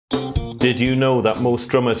Did you know that most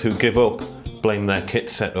drummers who give up blame their kit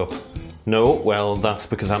setup? No, well, that's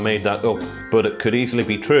because I made that up, but it could easily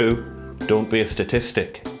be true. Don't be a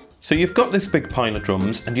statistic. So you've got this big pile of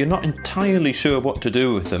drums and you're not entirely sure what to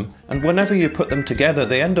do with them, and whenever you put them together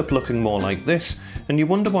they end up looking more like this, and you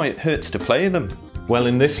wonder why it hurts to play them. Well,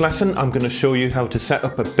 in this lesson I'm going to show you how to set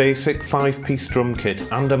up a basic 5-piece drum kit,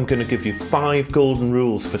 and I'm going to give you 5 golden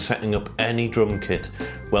rules for setting up any drum kit.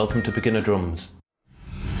 Welcome to Beginner Drums.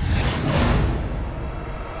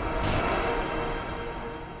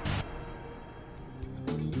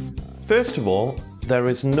 First of all, there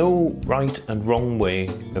is no right and wrong way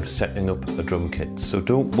of setting up a drum kit, so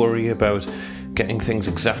don't worry about getting things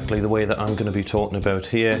exactly the way that I'm going to be talking about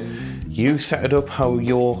here. You set it up how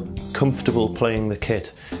you're comfortable playing the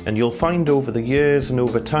kit, and you'll find over the years and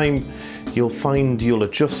over time you'll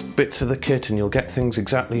adjust bits of the kit and you'll get things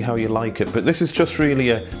exactly how you like it. But this is just really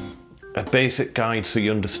a basic guide so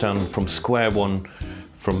you understand from square one,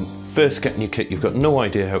 from first getting your kit, you've got no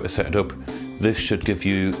idea how to set it up. This should give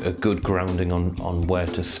you a good grounding on where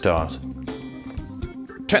to start.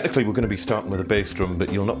 Technically we're going to be starting with a bass drum,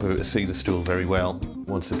 but you'll not be able to see the stool very well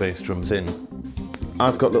once the bass drum's in.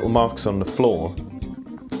 I've got little marks on the floor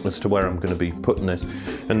as to where I'm going to be putting it,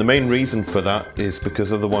 and the main reason for that is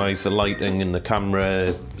because otherwise the lighting and the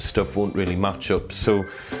camera stuff won't really match up, so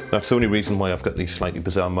that's the only reason why I've got these slightly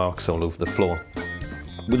bizarre marks all over the floor.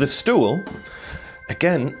 With a stool,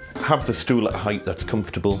 again, have the stool at a height that's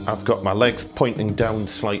comfortable. I've got my legs pointing down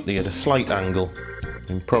slightly at a slight angle. You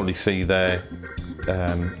can probably see there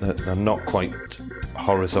that they're not quite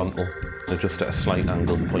horizontal, they're just at a slight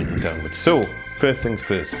angle pointing downwards. So, first things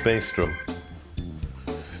first, bass drum.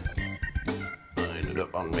 Line it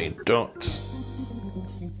up on me dots.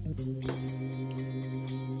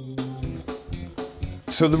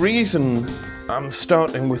 So the reason I'm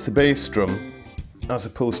starting with the bass drum as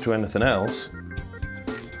opposed to anything else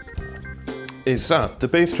is that the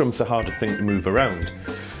bass drum's the harder thing to move around.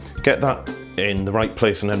 Get that in the right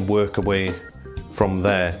place and then work away from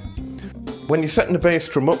there. When you're setting the bass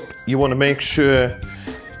drum up, you want to make sure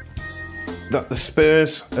that the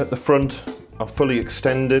spurs at the front are fully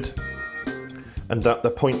extended and that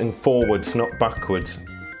they're pointing forwards, not backwards.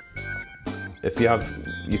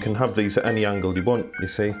 You can have these at any angle you want, you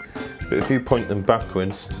see, but if you point them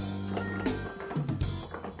backwards,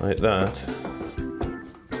 like that,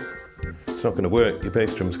 it's not going to work. Your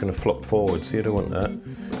bass drum's going to flop forward, so you don't want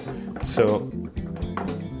that. So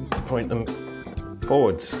point them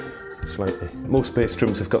forwards slightly. Most bass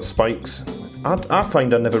drums have got spikes. I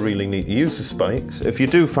find I never really need to use the spikes. If you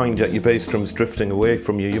do find that your bass drum's drifting away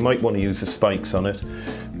from you, you might want to use the spikes on it.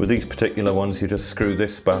 With these particular ones, you just screw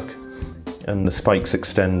this back and the spikes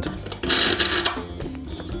extend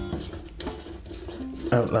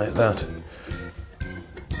out like that.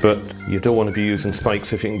 But you don't want to be using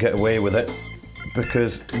spikes if you can get away with it,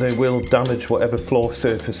 because they will damage whatever floor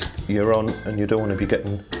surface you're on, and you don't want to be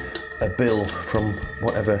getting a bill from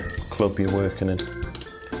whatever club you're working in.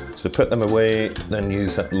 So put them away, then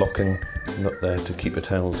use that locking nut there to keep it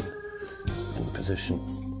held in position.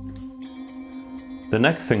 The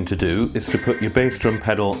next thing to do is to put your bass drum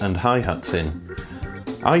pedal and hi-hats in.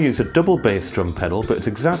 I use a double bass drum pedal, but it's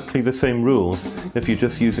exactly the same rules if you're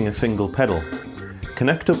just using a single pedal.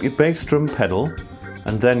 Connect up your bass drum pedal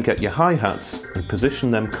and then get your hi-hats and position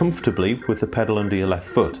them comfortably with the pedal under your left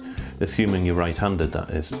foot, assuming you're right-handed, that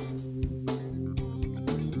is.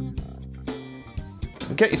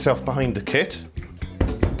 Get yourself behind the kit,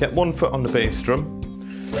 get one foot on the bass drum,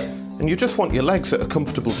 and you just want your legs at a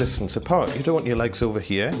comfortable distance apart. You don't want your legs over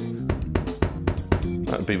here.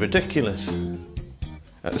 That would be ridiculous.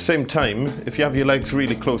 At the same time, if you have your legs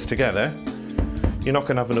really close together, you're not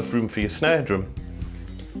going to have enough room for your snare drum.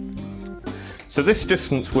 So this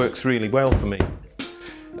distance works really well for me.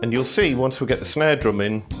 And you'll see once we get the snare drum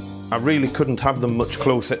in, I really couldn't have them much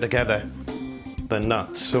closer together than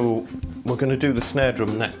that. So we're going to do the snare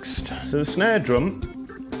drum next. So the snare drum,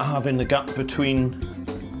 I have in the gap between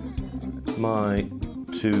my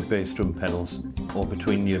 2 bass drum pedals, or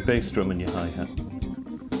between your bass drum and your hi-hat.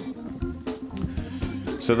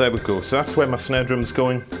 So there we go. So that's where my snare drum's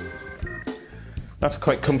going. That's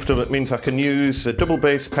quite comfortable. It means I can use a double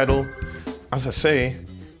bass pedal. As I say,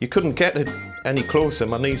 you couldn't get it any closer,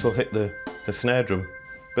 my knees will hit the snare drum.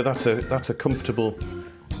 But that's a comfortable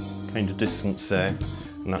kind of distance there,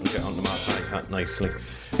 and that can get onto my hi-hat nicely.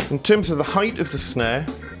 In terms of the height of the snare,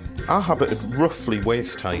 I have it at roughly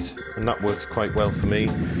waist height, and that works quite well for me.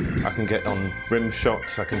 I can get on rim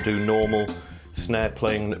shots, I can do normal snare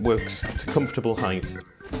playing that works at a comfortable height.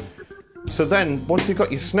 So then, once you've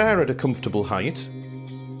got your snare at a comfortable height,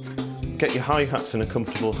 get your hi-hats in a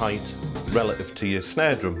comfortable height relative to your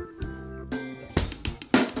snare drum.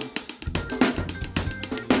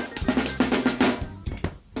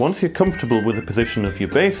 Once you're comfortable with the position of your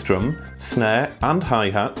bass drum, snare and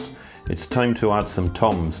hi-hats, it's time to add some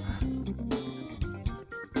toms.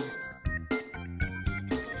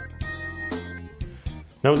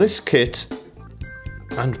 Now this kit,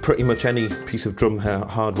 and pretty much any piece of drum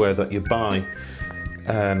hardware that you buy,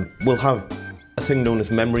 will have a thing known as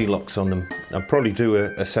memory locks on them. I'll probably do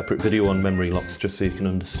a separate video on memory locks just so you can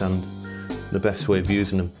understand the best way of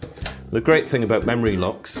using them. The great thing about memory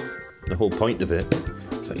locks, the whole point of it,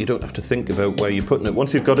 is that you don't have to think about where you're putting it.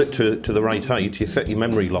 Once you've got it to the right height, you set your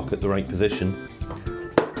memory lock at the right position,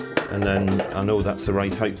 and then I know that's the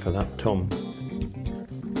right height for that tom.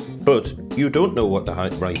 But you don't know what the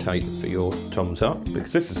right height for your toms are,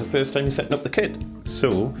 because this is the first time you're setting up the kit.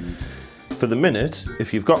 So, for the minute,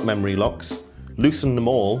 if you've got memory locks, loosen them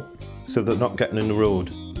all so they're not getting in the road.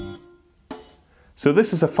 So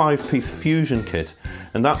this is a 5-piece fusion kit,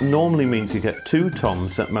 and that normally means you get 2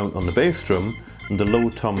 toms that mount on the bass drum and the low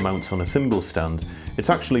tom mounts on a cymbal stand. It's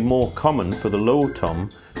actually more common for the low tom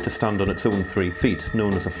to stand on its own 3 feet,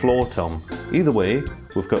 known as a floor tom. Either way,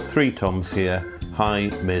 we've got 3 toms here, high,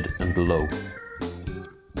 mid and low.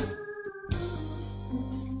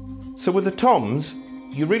 So with the toms,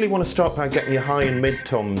 you really want to start by getting your high and mid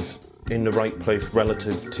toms in the right place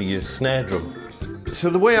relative to your snare drum. So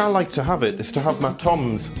the way I like to have it is to have my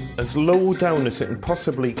toms as low down as it can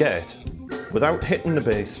possibly get without hitting the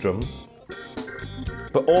bass drum,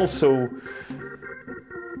 but also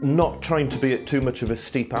not trying to be at too much of a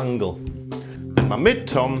steep angle. And my mid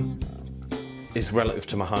tom is relative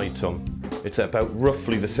to my high tom. It's at about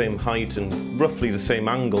roughly the same height and roughly the same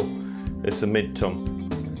angle as the mid tom.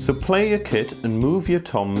 So play your kit and move your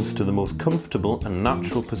toms to the most comfortable and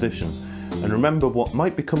natural position. And remember, what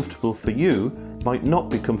might be comfortable for you might not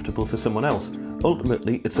be comfortable for someone else.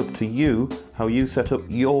 Ultimately, it's up to you how you set up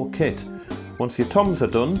your kit. Once your toms are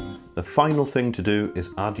done, the final thing to do is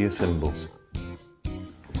add your cymbals.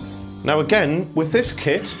 Now again, with this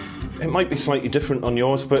kit, it might be slightly different on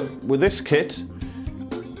yours, but with this kit,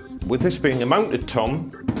 with this being a mounted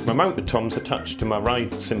tom, my mounted tom's attached to my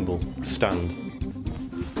ride cymbal stand.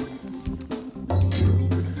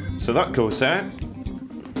 So that goes there.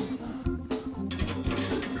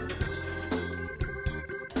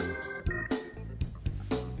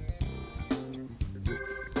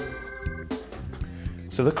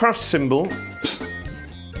 So the crash cymbal,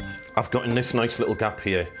 I've got in this nice little gap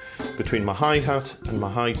here between my hi-hat and my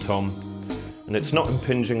high tom, and it's not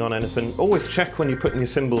impinging on anything. Always check when you're putting your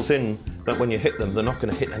cymbals in that when you hit them, they're not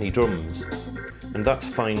going to hit any drums, and that's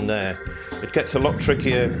fine there. It gets a lot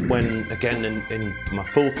trickier when, again, in my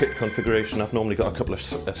full kit configuration, I've normally got a couple of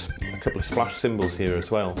splash cymbals here as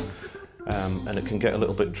well, and it can get a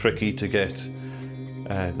little bit tricky to get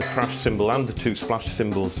the crash cymbal and the 2 splash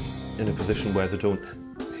cymbals in a position where they don't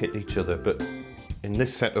hit each other. But in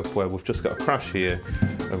this setup where we've just got a crash here,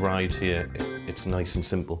 a ride here, it's nice and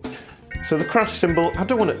simple. So the crash cymbal, I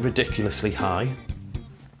don't want it ridiculously high.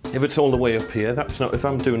 If it's all the way up here, that's not, if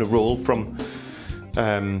I'm doing a roll from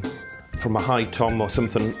a high tom or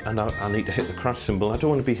something and I need to hit the crash cymbal, I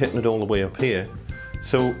don't want to be hitting it all the way up here.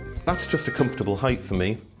 So that's just a comfortable height for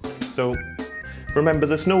me. So remember,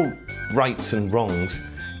 there's no rights and wrongs.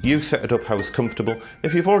 You set it up how it's comfortable.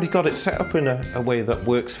 If you've already got it set up in a way that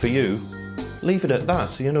works for you, leave it at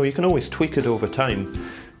that. You know, you can always tweak it over time.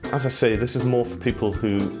 As I say, this is more for people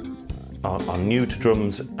who are new to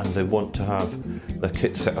drums and they want to have their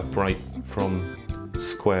kit set up right from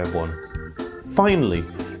square one. Finally,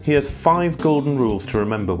 here's 5 golden rules to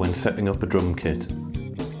remember when setting up a drum kit.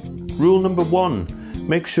 Rule number 1,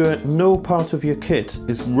 make sure no part of your kit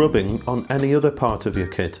is rubbing on any other part of your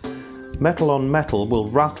kit. Metal on metal will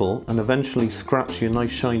rattle and eventually scratch your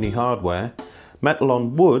nice shiny hardware. Metal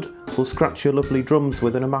on wood will scratch your lovely drums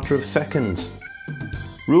within a matter of seconds.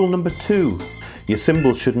 Rule number 2, your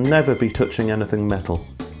cymbals should never be touching anything metal.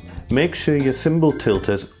 Make sure your cymbal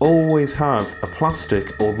tilters always have a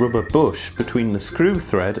plastic or rubber bush between the screw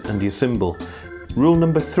thread and your cymbal. Rule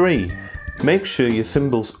number 3, make sure your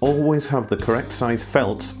cymbals always have the correct size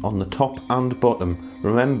felts on the top and bottom.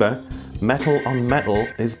 Remember, metal on metal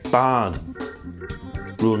is bad.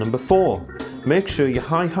 Rule number 4, make sure your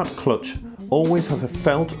hi-hat clutch always has a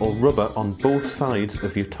felt or rubber on both sides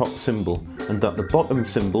of your top cymbal and that the bottom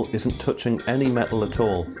cymbal isn't touching any metal at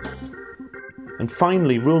all. And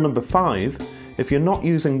finally, rule number 5, if you're not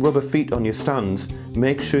using rubber feet on your stands,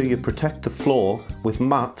 make sure you protect the floor with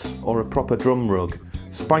mats or a proper drum rug.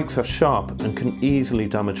 Spikes are sharp and can easily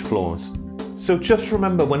damage floors. So just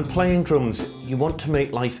remember, when playing drums, you want to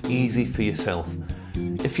make life easy for yourself.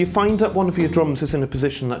 If you find that one of your drums is in a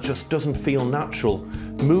position that just doesn't feel natural,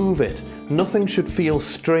 move it. Nothing should feel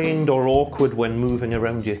strained or awkward when moving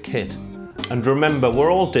around your kit. And remember,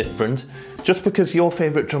 we're all different. Just because your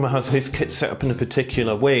favourite drummer has his kit set up in a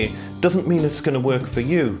particular way, doesn't mean it's going to work for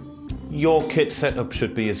you. Your kit setup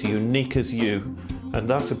should be as unique as you. And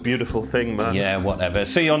that's a beautiful thing, man. Yeah, whatever.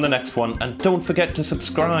 See you on the next one, and don't forget to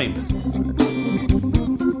subscribe.